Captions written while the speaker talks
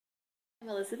I'm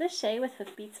Elizabeth Shea with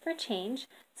Hoofbeats for Change.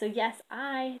 So yes,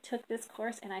 I took this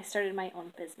course and I started my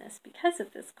own business because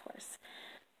of this course.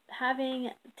 Having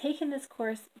taken this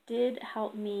course did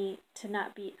help me to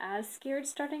not be as scared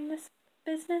starting this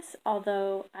business,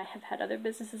 although I have had other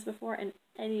businesses before, and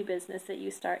any business that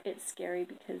you start, it's scary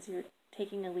because you're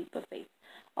taking a leap of faith.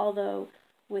 Although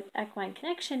with Equine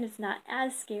Connection, it's not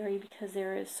as scary because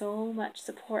there is so much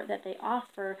support that they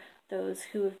offer those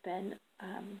who have been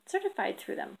certified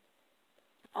through them.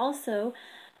 Also,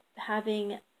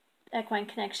 having Equine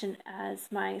Connection as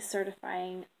my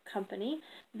certifying company,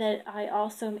 that I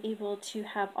also am able to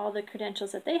have all the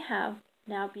credentials that they have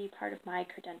now be part of my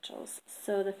credentials.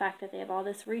 So the fact that they have all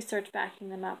this research backing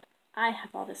them up, I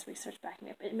have all this research backing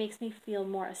me up. It makes me feel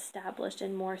more established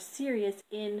and more serious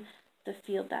in the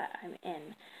field that I'm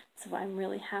in. So I'm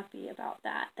really happy about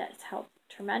that. That's helped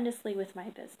tremendously with my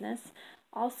business.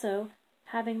 Also,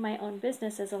 having my own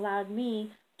business has allowed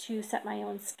me to set my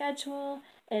own schedule.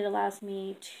 It allows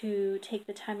me to take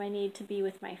the time I need to be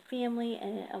with my family,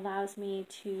 and it allows me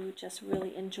to just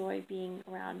really enjoy being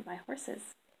around my horses.